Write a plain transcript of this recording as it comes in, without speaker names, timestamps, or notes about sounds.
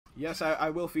Yes, I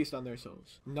will feast on their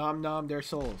souls. Nom nom their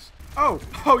souls. Oh,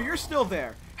 you're still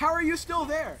there. How are you still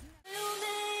there?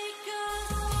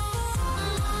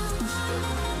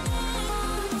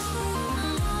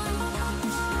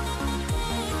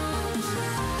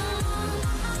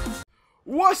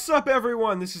 What's up,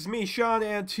 everyone? This is me, Sean,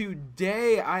 and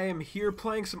today I am here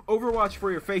playing some Overwatch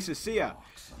for your faces. See ya.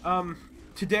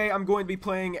 Today I'm going to be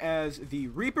playing as the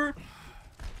Reaper.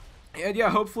 And yeah,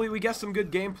 hopefully we get some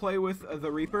good gameplay with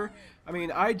the Reaper. I mean,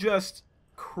 I just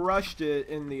crushed it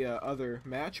in the other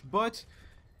match, but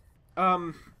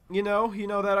you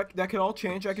know that could all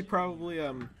change. I could probably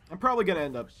I'm probably gonna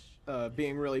end up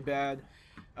being really bad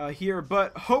here,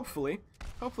 but hopefully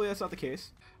that's not the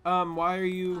case. Why are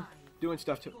you doing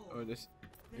stuff to? Oh, this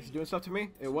is doing stuff to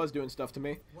me. It was doing stuff to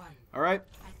me. All right,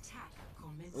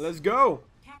 let's go.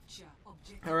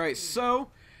 All right, so.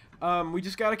 We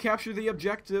just gotta capture the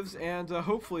objectives, and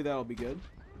hopefully that'll be good.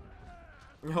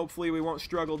 And hopefully we won't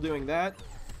struggle doing that.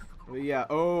 But yeah,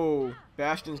 oh,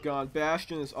 Bastion's gone.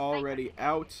 Bastion is already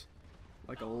out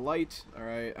like a light.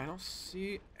 Alright, I don't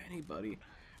see anybody.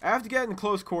 I have to get in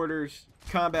close quarters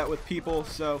combat with people,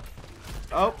 so...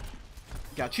 Oh,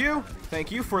 got you.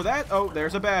 Thank you for that. Oh,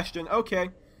 there's a Bastion. Okay.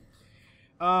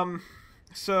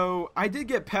 So, I did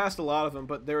get past a lot of them,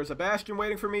 but there's a Bastion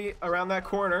waiting for me around that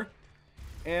corner.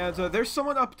 And there's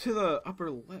someone up to the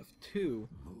upper left, too.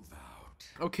 Move out.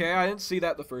 Okay, I didn't see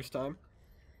that the first time.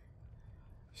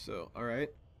 So,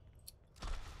 alright.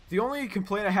 The only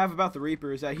complaint I have about the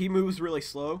Reaper is that he moves really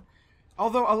slow.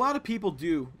 Although, a lot of people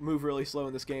do move really slow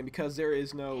in this game because there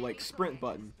is no, like, sprint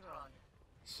button.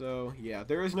 So, yeah,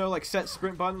 there is no, like, set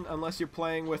sprint button unless you're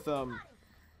playing with,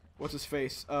 what's his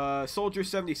face? Soldier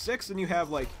 76, and you have,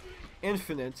 like,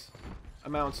 infinite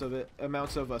amounts of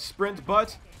sprint,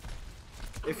 but...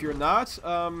 if you're not,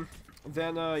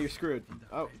 then you're screwed.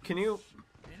 Oh, can you?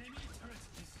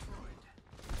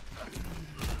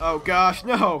 Oh gosh,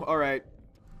 no! Alright.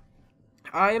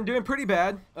 I am doing pretty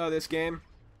bad this game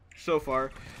so far.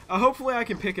 Hopefully I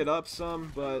can pick it up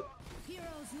some, but...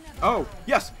 Oh,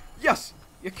 yes! Yes!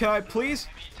 Can I please?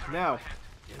 Now.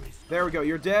 There we go.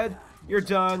 You're dead. You're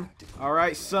done.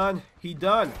 Alright, son. He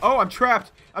done. Oh, I'm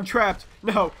trapped! I'm trapped!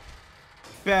 No!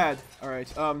 Bad.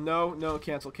 Alright, no,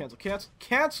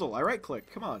 cancel. I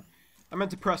right-clicked, come on. I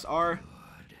meant to press R.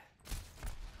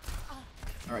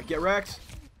 Alright, get wrecked.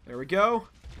 There we go.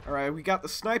 Alright, we got the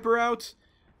sniper out.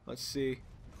 Let's see.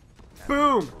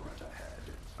 Boom!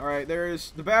 Alright,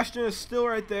 there's... the Bastion is still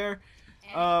right there.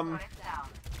 Oh!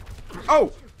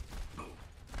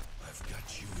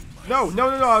 No.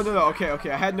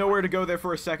 Okay, I had nowhere to go there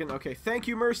for a second. Okay, thank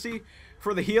you, Mercy,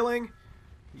 for the healing.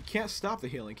 You can't stop the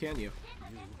healing, can you?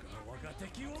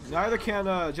 Neither can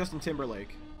Justin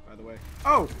Timberlake, by the way.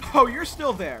 Oh, you're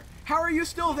still there. How are you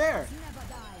still there?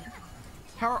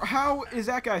 How is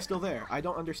that guy still there? I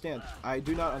don't understand. I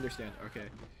do not understand. Okay.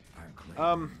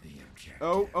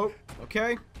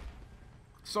 Okay.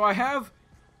 So I have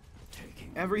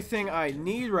everything I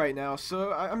need right now.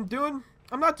 So I'm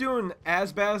not doing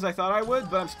as bad as I thought I would,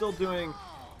 but I'm still doing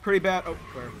pretty bad. Oh,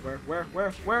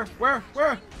 where?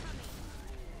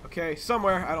 Okay,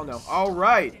 somewhere. I don't know. All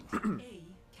right.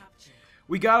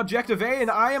 We got objective A, and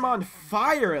I am on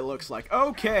fire, it looks like.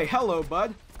 Okay, hello,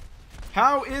 bud.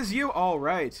 How is you? All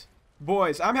right.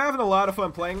 Boys, I'm having a lot of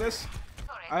fun playing this.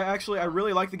 I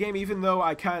really like the game, even though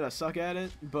I kind of suck at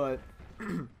it. But,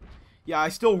 yeah, I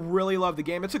still really love the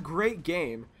game. It's a great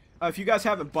game. If you guys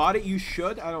haven't bought it, you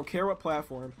should. I don't care what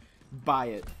platform. Buy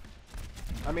it.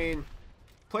 I mean,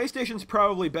 PlayStation's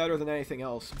probably better than anything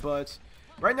else, but...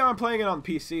 right now I'm playing it on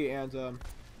PC, and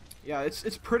yeah,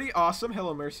 it's pretty awesome.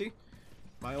 Hello, Mercy,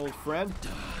 my old friend.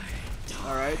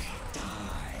 Alright,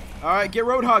 get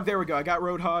Roadhog. There we go. I got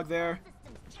Roadhog there.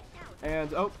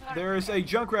 And, oh, there's a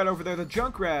Junkrat over there. The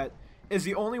Junkrat is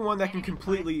the only one that can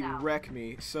completely wreck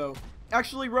me. So,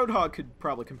 actually, Roadhog could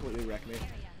probably completely wreck me.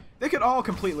 They could all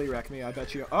completely wreck me, I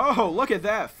bet you. Oh, look at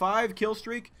that. 5 kill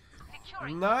streak.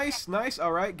 Nice.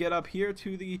 Alright, get up here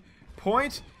to the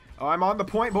point. Oh, I'm on the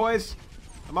point, boys.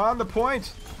 I'm on the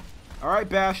point. Alright,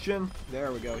 Bastion.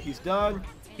 There we go. He's done.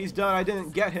 I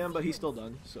didn't get him, but he's still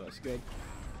done, so that's good.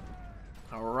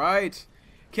 Alright.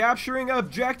 Capturing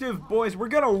objective, boys. We're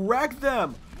gonna wreck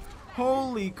them.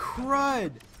 Holy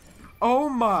crud. Oh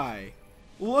my.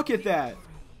 Look at that.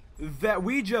 That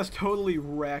we just totally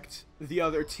wrecked the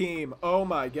other team. Oh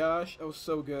my gosh. That was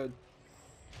so good.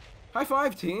 High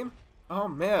five, team. Oh,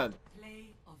 man.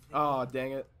 Oh,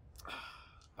 dang it.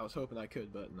 I was hoping I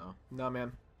could, but no. No,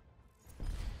 man.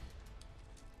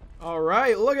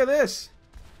 Alright, look at this.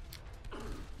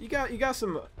 You got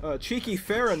some cheeky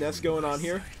Pharah-ness going on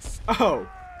here. Oh,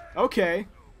 okay.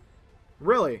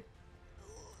 Really?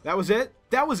 That was it?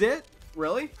 That was it?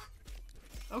 Really?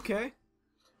 Okay.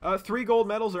 3 gold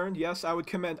medals earned. Yes, I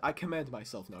commend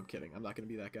myself. No, I'm kidding. I'm not going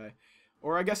to be that guy.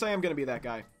 Or I guess I am going to be that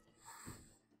guy.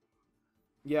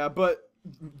 Yeah, but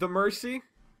the Mercy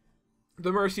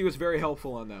was very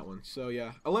helpful on that one. So,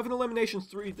 yeah. 11 eliminations,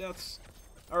 3 deaths.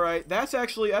 Alright, that's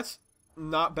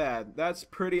not bad. That's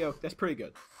pretty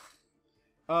good.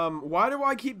 Why do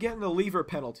I keep getting the lever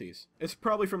penalties? It's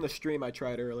probably from the stream I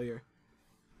tried earlier.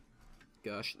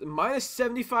 Gosh. Minus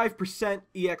 75%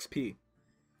 EXP.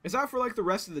 Is that for like the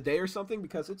rest of the day or something?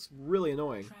 Because it's really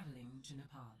annoying.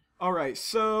 Alright,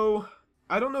 so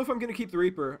I don't know if I'm going to keep the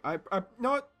Reaper.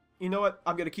 You know what?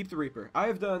 I'm going to keep the Reaper. I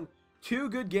have done 2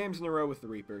 good games in a row with the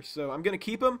Reaper, so I'm going to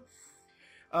keep him.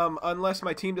 Unless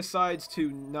my team decides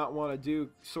to not want to do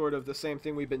sort of the same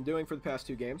thing we've been doing for the past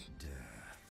 2 games.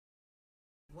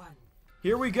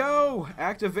 Here we go!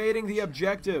 Activating the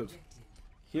objective.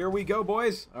 Here we go,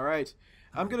 boys. Alright.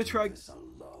 I'm going to try...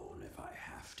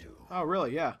 Oh,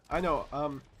 really? Yeah. I know.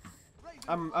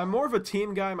 I'm more of a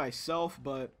team guy myself,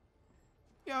 but...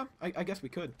 Yeah, I guess we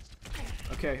could.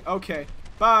 Okay, okay.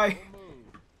 Bye!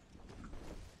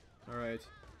 Alright.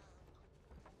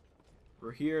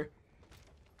 We're here.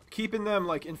 Keeping them,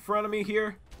 like, in front of me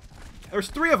here. There's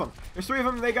 3 of them! There's 3 of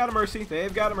them, and they got a Mercy.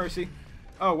 They've got a Mercy.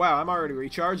 Oh, wow, I'm already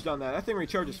recharged on that. That thing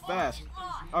recharges fast.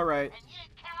 Alright.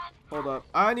 Hold up.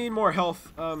 I need more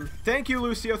health. Thank you,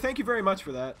 Lucio. Thank you very much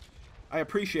for that. I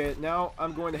appreciate it. Now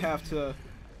I'm going to have to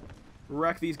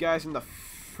wreck these guys in the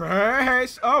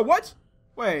face. Oh, what?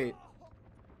 Wait.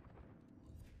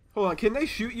 Hold on. Can they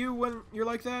shoot you when you're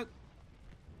like that?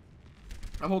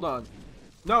 Oh, hold on.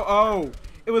 No. Oh.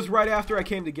 It was right after I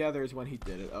came together is when he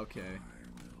did it. Okay.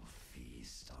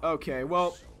 Okay,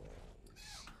 well.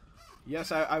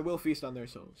 Yes, I will feast on their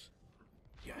souls.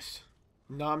 Yes.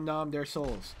 Nom nom their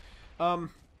souls.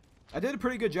 I did a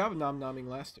pretty good job of nom-nomming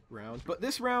last round, but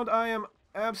this round I am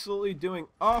absolutely doing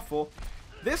awful.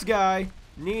 This guy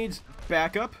needs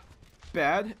backup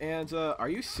bad, and are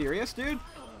you serious, dude?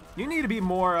 You need to be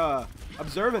more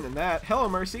observant than that. Hello,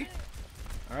 Mercy.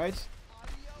 Alright.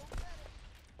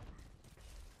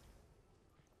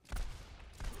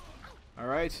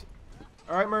 Alright.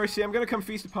 Alright, Mercy, I'm gonna come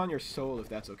feast upon your soul if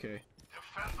that's okay.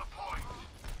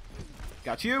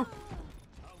 Got you.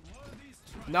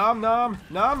 Nom nom,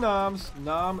 nom noms,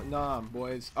 nom nom,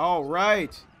 boys. All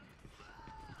right.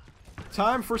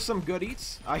 Time for some good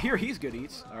eats. I hear he's good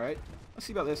eats. All right. Let's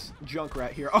see about this junk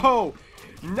rat here. Oh,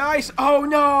 nice. Oh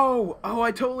no. Oh,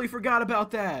 I totally forgot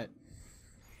about that.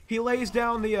 He lays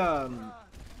down the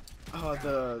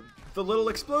little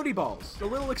explodey balls. The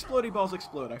little explodey balls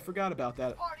explode. I forgot about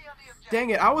that. Dang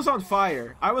it. I was on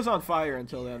fire. I was on fire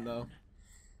until then, though.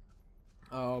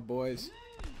 Oh, boys.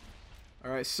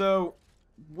 All right. So.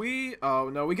 Oh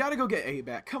no, we gotta go get A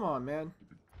back. Come on, man.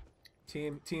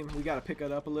 Team, we gotta pick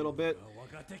it up a little bit.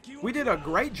 We did a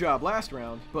great job last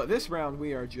round, but this round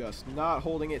we are just not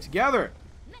holding it together.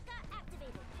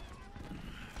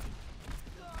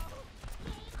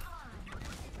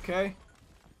 Okay.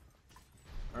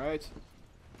 Alright.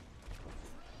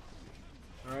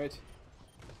 Alright.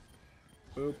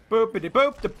 Boop, boopity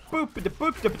boop, da boopity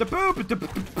boop, da boop, da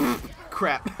boop.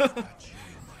 Crap.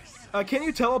 Can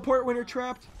you teleport when you're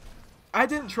trapped? I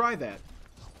didn't try that.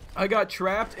 I got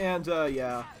trapped and,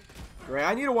 yeah. Great.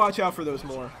 I need to watch out for those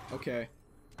more. Okay.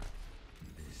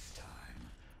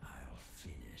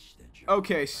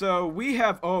 Okay, so we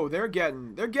have... Oh, they're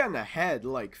getting ahead,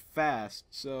 like, fast.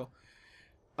 So,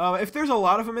 if there's a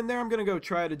lot of them in there, I'm gonna go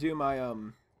try to do my,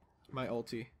 my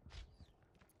ulti.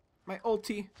 My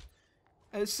ulti.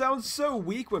 It sounds so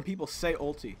weak when people say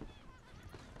ulti.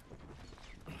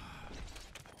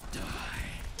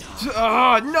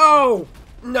 Oh, no!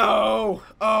 No!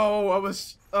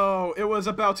 Oh, it was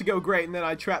about to go great, and then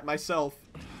I trapped myself.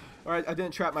 Alright, I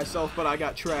didn't trap myself, but I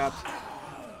got trapped.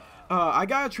 I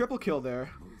got a triple kill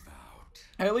there.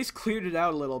 I at least cleared it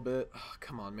out a little bit. Oh,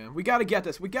 come on, man. We gotta get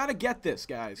this. We gotta get this,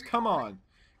 guys. Come on.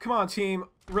 Come on, team.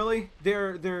 Really?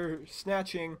 They're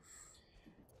snatching...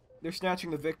 They're snatching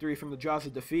the victory from the jaws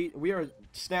of defeat. We are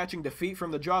snatching defeat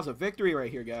from the jaws of victory right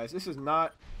here, guys. This is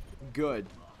not good.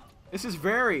 This is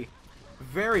very,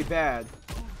 very bad.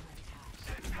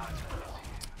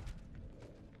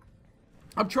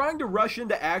 I'm trying to rush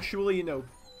into actually, you know...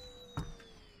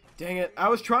 Dang it. I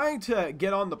was trying to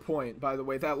get on the point, by the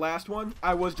way. That last one,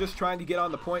 I was just trying to get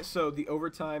on the point so the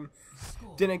overtime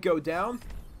didn't go down.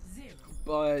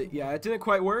 But, yeah, it didn't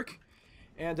quite work.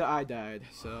 And I died,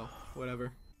 so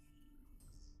whatever.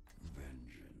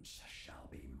 Vengeance shall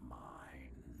be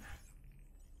mine.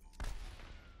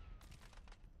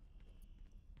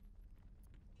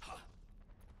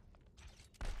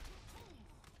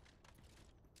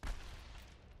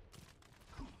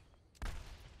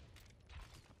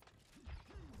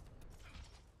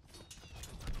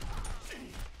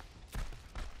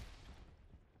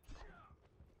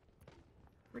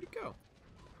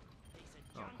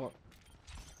 Oh, hold on.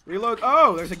 Reload.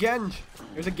 Oh, there's a Genj.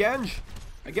 There's a Genj.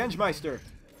 A Genjmeister.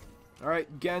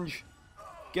 Alright, Genj.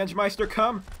 Genjmeister,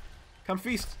 come. Come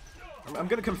feast. I'm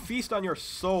gonna come feast on your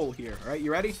soul here. Alright,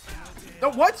 you ready? Oh,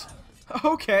 what?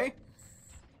 Okay.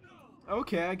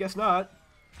 Okay, I guess not.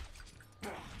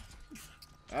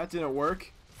 That didn't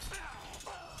work.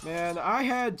 Man, I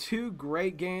had 2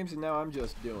 great games and now I'm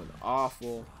just doing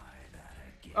awful.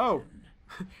 Oh.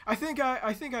 I think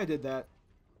I did that.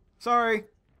 Sorry.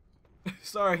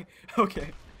 Sorry.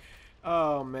 Okay.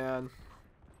 Oh, man.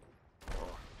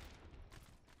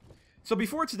 So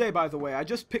before today, by the way, I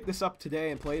just picked this up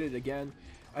today and played it again.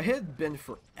 It had been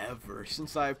forever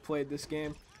since I've played this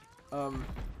game.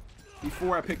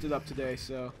 Before I picked it up today,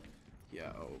 so...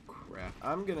 Yeah, oh crap.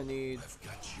 I'm gonna need...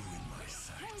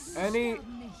 Any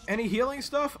healing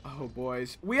stuff? Oh,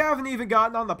 boys. We haven't even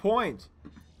gotten on the point.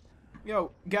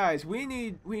 Yo, guys, we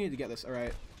need to get this.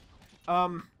 Alright.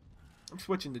 I'm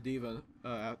switching to Diva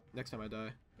next time I die.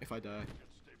 If I die.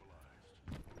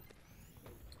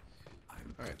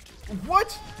 Alright.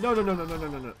 What? No.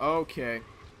 Okay.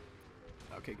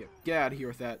 Okay, get out of here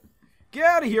with that. Get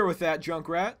out of here with that,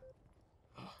 Junkrat.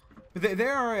 They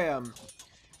are,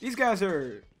 these guys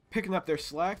are picking up their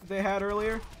slack that they had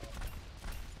earlier.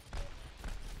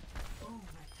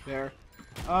 There.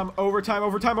 Overtime. I'm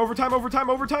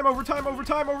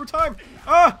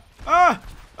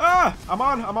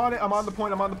on the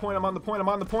point.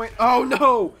 Oh,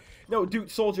 no! No,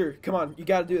 dude, soldier, come on. You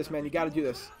gotta do this, man. You gotta do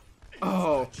this.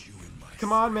 Oh.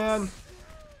 Come on, man.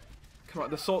 Come on,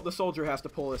 the soldier has to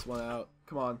pull this one out.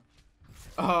 Come on.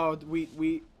 Oh,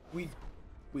 we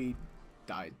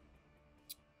died.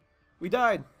 We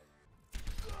died.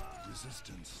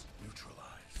 Resistance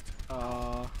neutralized.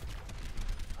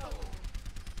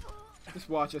 Just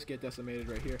watch us get decimated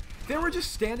right here. They were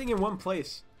just standing in one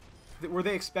place. Were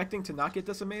they expecting to not get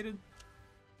decimated?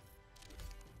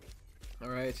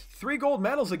 Alright. 3 gold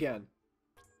medals again.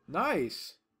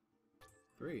 Nice.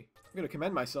 3. I'm gonna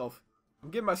commend myself.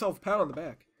 I'm giving myself a pat on the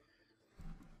back.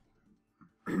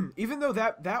 Even though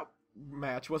that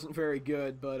match wasn't very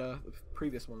good, but the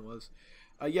previous one was.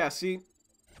 Yeah, see,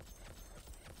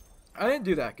 I didn't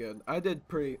do that good. I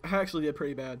actually did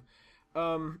pretty bad.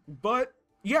 But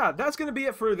yeah, that's gonna be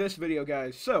it for this video,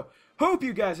 guys. So hope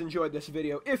you guys enjoyed this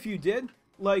video. If you did,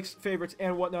 likes, favorites,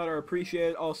 and whatnot are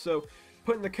appreciated. Also,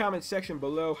 put in the comment section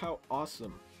below how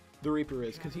awesome the Reaper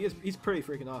is, because he's pretty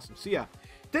freaking awesome. So yeah,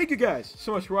 thank you guys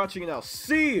so much for watching, and I'll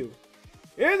see you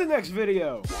in the next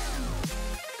video.